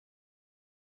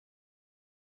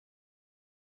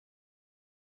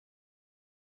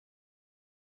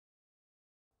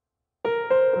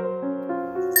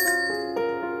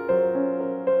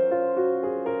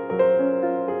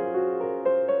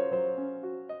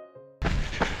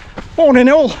Morning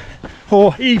all,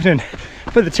 or evening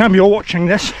by the time you're watching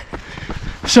this.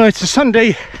 So it's a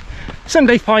Sunday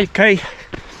 5k,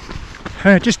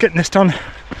 just getting this done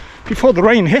before the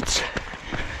rain hits,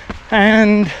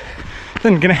 and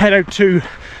then gonna head out to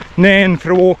Nairn for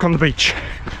a walk on the beach.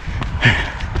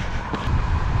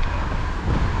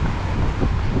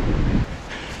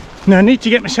 Now I need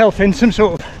to get myself in some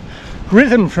sort of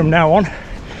rhythm from now on,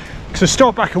 because I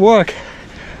start back at work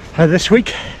this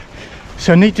week,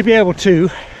 so I need to be able to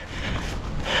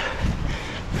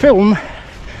film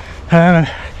my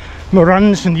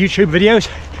runs and YouTube videos,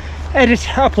 edit,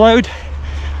 upload,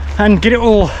 and get it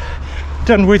all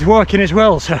done with working as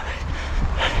well. So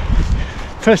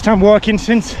first time working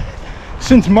since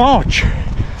March,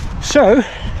 so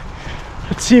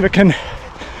let's see if I can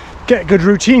get a good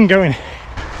routine going.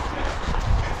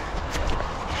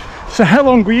 So how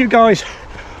long were you guys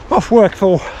off work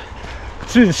for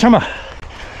through the summer?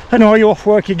 And are you off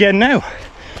work again now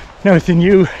with the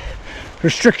new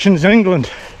restrictions in England?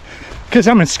 Because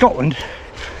I'm in Scotland,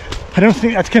 I don't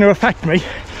think that's going to affect me.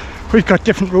 We've got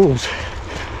different rules,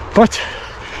 but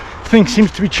things seem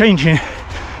to be changing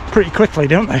pretty quickly,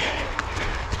 don't they?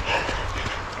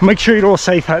 Make sure you're all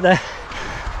safe out there.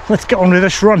 Let's get on with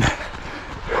this run.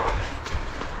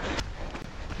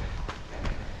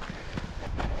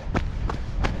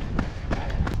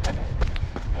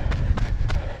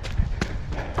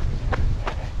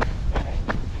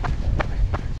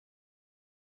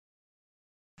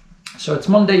 So it's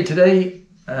Monday today,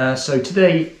 so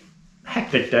today,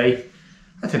 hectic day.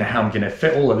 I don't know how I'm going to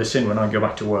fit all of this in when I go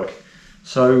back to work.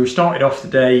 So started off the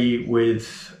day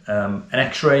with an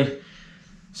x-ray.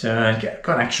 So I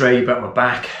got an x-ray about my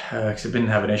back, because I've been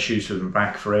having issues with my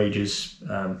back for ages.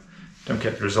 Don't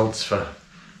get the results for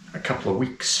a couple of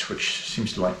weeks, which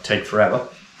seems to like take forever.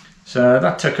 So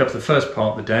that took up the first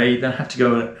part of the day. Then I had to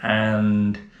go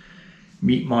and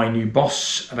meet my new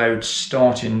boss about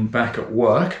starting back at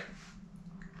work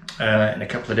in a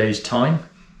couple of days' time.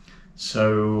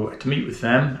 So to meet with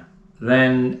them,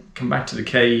 then come back to the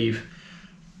cave,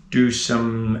 do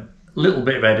some little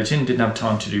bit of editing, didn't have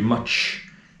time to do much,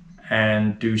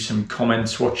 and do some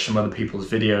comments, watch some other people's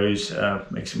videos,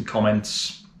 make some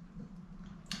comments.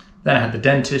 Then I had the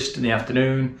dentist in the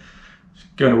afternoon,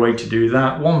 going away to do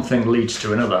that. One thing leads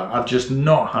to another. I've just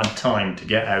not had time to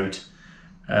get out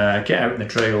in the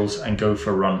trails and go for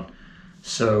a run.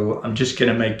 So I'm just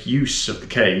going to make use of the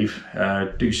cave,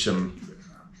 do some,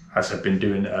 as I've been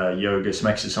doing yoga, some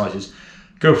exercises,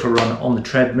 go for a run on the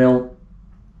treadmill,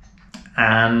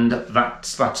 and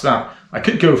that's that. I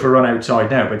could go for a run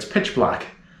outside now, but it's pitch black,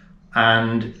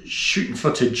 and shooting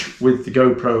footage with the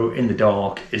GoPro in the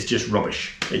dark is just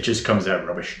rubbish. It just comes out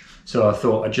rubbish. So I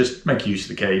thought I'd just make use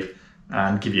of the cave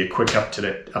and give you a quick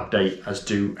update as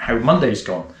to how Monday's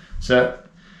gone. So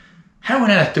how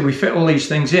on earth do we fit all these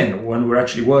things in when we're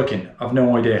actually working? I've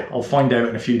no idea. I'll find out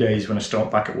in a few days when I start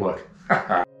back at work.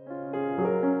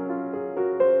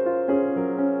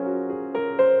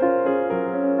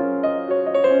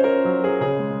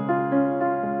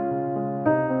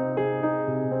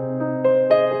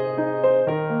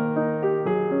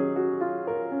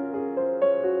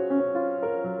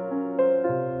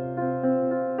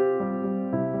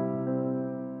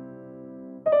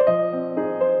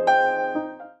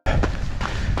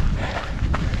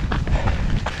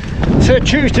 So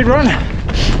Tuesday run,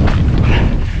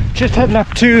 just heading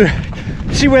up to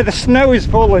see where the snow is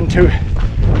falling to.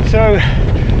 So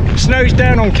snow's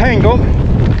down on Cairngorm,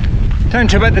 down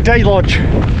to about the Day Lodge,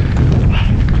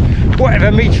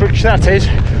 whatever meterage that is.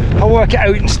 I'll work it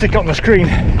out and stick it on the screen.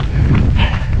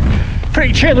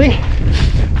 Pretty chilly,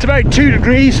 it's about 2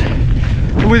 degrees,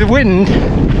 and with the wind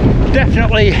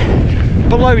definitely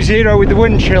below zero with the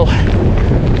wind chill.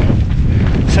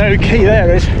 So key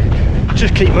there is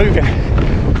just keep moving.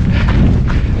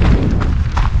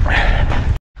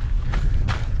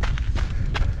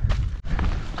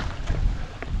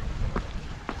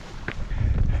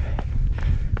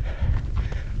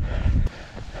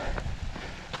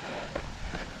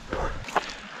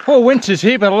 Well, winter's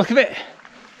here by the look of it.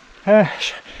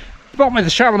 Bottom of the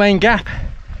Chalamain gap,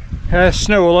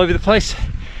 snow all over the place.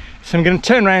 So I'm going to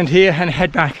turn around here and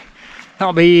head back.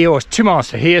 That'll be, it's 2 miles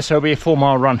to here, so it'll be a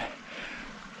 4-mile run.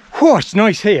 Whew, it's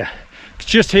nice here. It's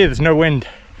just here there's no wind.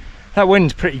 That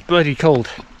wind's pretty bloody cold.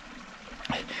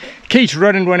 Key to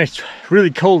running when it's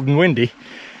really cold and windy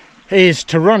is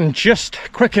to run just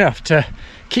quick enough to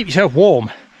keep yourself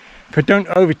warm, but don't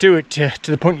overdo it to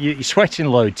the point you're sweating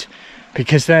loads,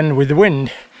 because then with the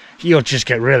wind you'll just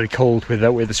get really cold with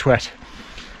the sweat.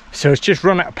 So it's just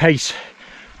run at a pace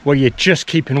where you're just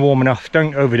keeping warm enough,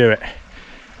 don't overdo it.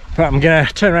 But I'm gonna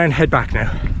turn around and head back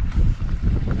now.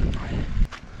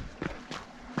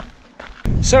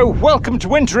 So welcome to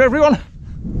winter, everyone.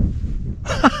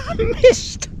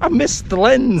 I missed the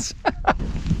lens.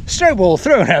 Straight ball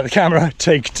thrown out of the camera,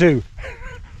 take 2.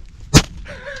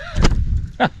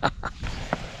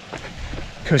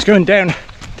 Because going down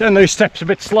those steps a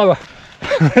bit slower.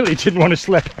 I really didn't want to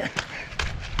slip.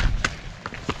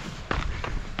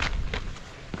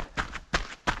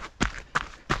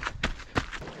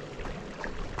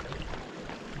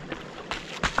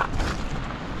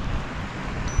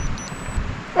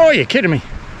 Oh, you're kidding me.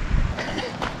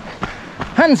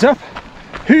 Hands up,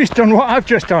 who's done what I've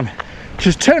just done?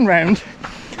 Just turn round,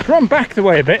 run back the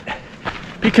way a bit,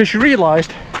 because you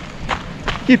realised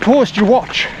you paused your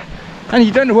watch and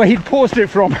you don't know where you'd paused it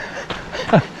from.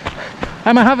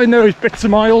 Am I having those bits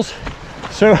of miles?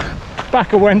 So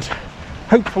back I went,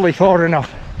 hopefully far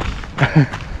enough.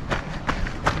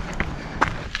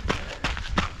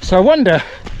 So I wonder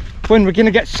when we're going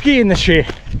to get skiing this year.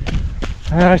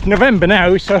 It's November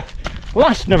now, so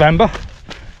last November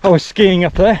I was skiing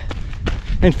up there.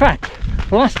 In fact,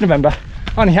 last November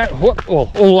I only had,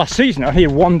 all last season I only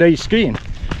had 1 day skiing.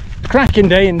 Cracking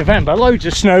day in November, loads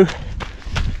of snow,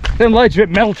 then loads of it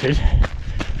melted,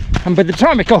 and by the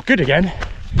time it got good again,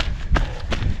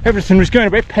 everything was going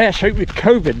a bit pear-shaped with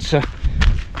COVID, so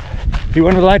we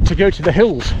weren't allowed to go to the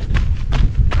hills.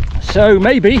 So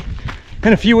maybe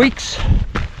in a few weeks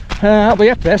I'll be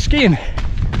up there skiing.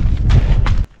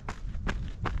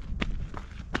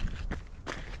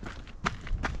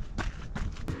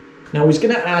 Now I was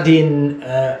going to add in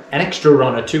an extra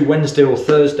run or 2 Wednesday or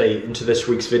Thursday into this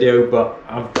week's video, but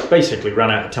I've basically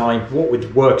run out of time, what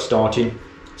with work starting.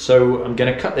 So I'm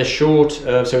going to cut this short,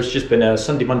 so it's just been a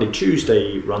Sunday, Monday,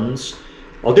 Tuesday runs.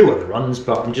 I'll do other runs,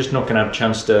 but I'm just not going to have a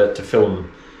chance to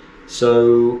film.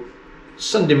 So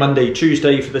Sunday, Monday,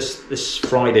 Tuesday for this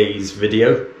Friday's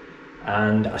video,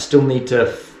 and I still need to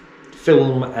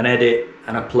film and edit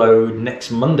and upload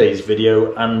next Monday's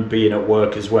video and being at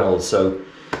work as well. So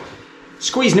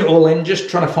squeezing it all in,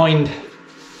 just trying to find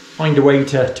a way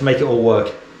to make it all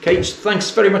work. Okay,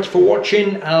 thanks very much for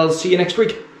watching. I'll see you next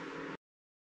week.